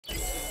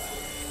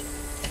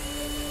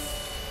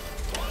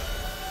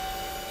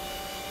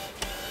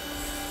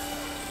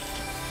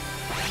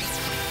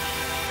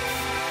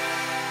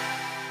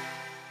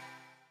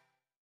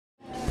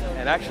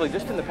And actually,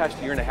 just in the past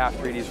year and a half,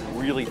 3D has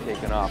really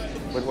taken off.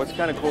 But what's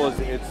kind of cool is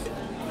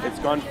it's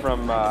gone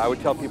from, I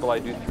would tell people I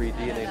do 3D,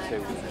 and they'd say,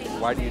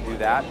 why do you do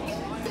that?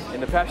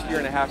 In the past year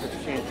and a half,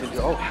 it's changed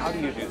into, oh, how do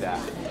you do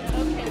that?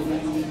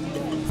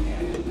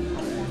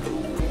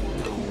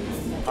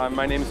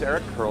 My name is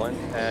Kurland,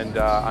 and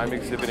I'm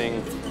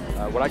exhibiting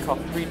what I call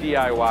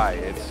 3DIY.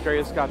 It's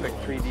stereoscopic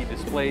 3D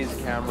displays,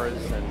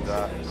 cameras, and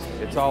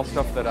it's all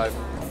stuff that I've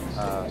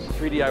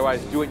 3DIY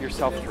is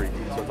do-it-yourself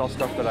 3D, so it's all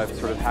stuff that I've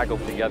sort of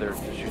haggled together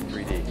to shoot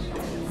 3D.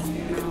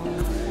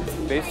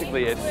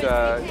 Basically, it's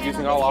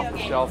using all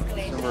off-the-shelf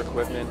consumer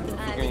equipment and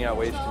figuring out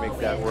ways to make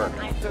that work.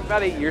 So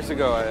about 8 years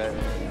ago,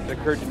 it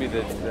occurred to me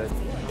that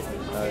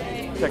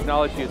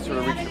technology had sort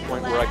of reached a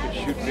point where I could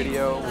shoot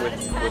video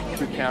with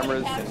 2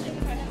 cameras and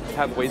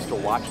have ways to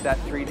watch that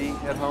 3D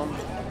at home.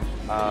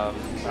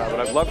 But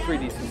I've loved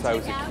 3D since I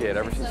was a kid,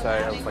 ever since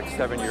I was like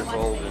 7 years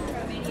old, and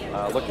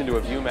looked into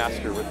a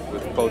Viewmaster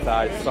with both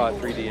eyes, saw a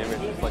 3D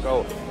image, it's like,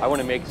 oh, I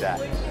want to make that.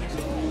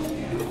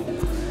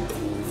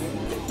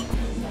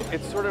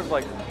 It's sort of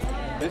like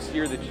this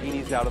year the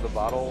genie's out of the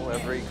bottle.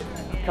 Every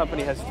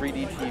company has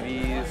 3D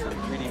TVs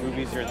and 3D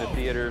movies are in the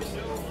theaters.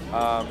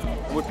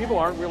 What people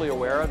aren't really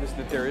aware of is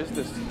that there is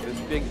this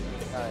big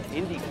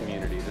indie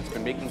community that's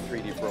been making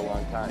 3D for a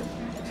long time.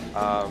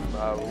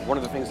 One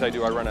of the things I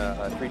do, I run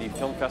a 3D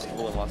film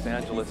festival in Los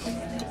Angeles.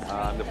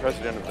 I'm the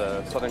president of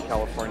the Southern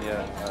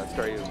California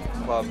Stereo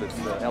Club. It's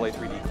the LA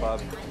 3D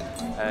Club,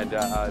 and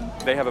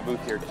they have a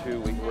booth here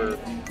too. We've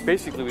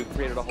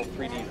created a whole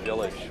 3D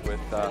village with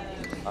a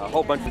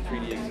whole bunch of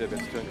 3D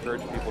exhibits to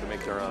encourage people to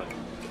make their own.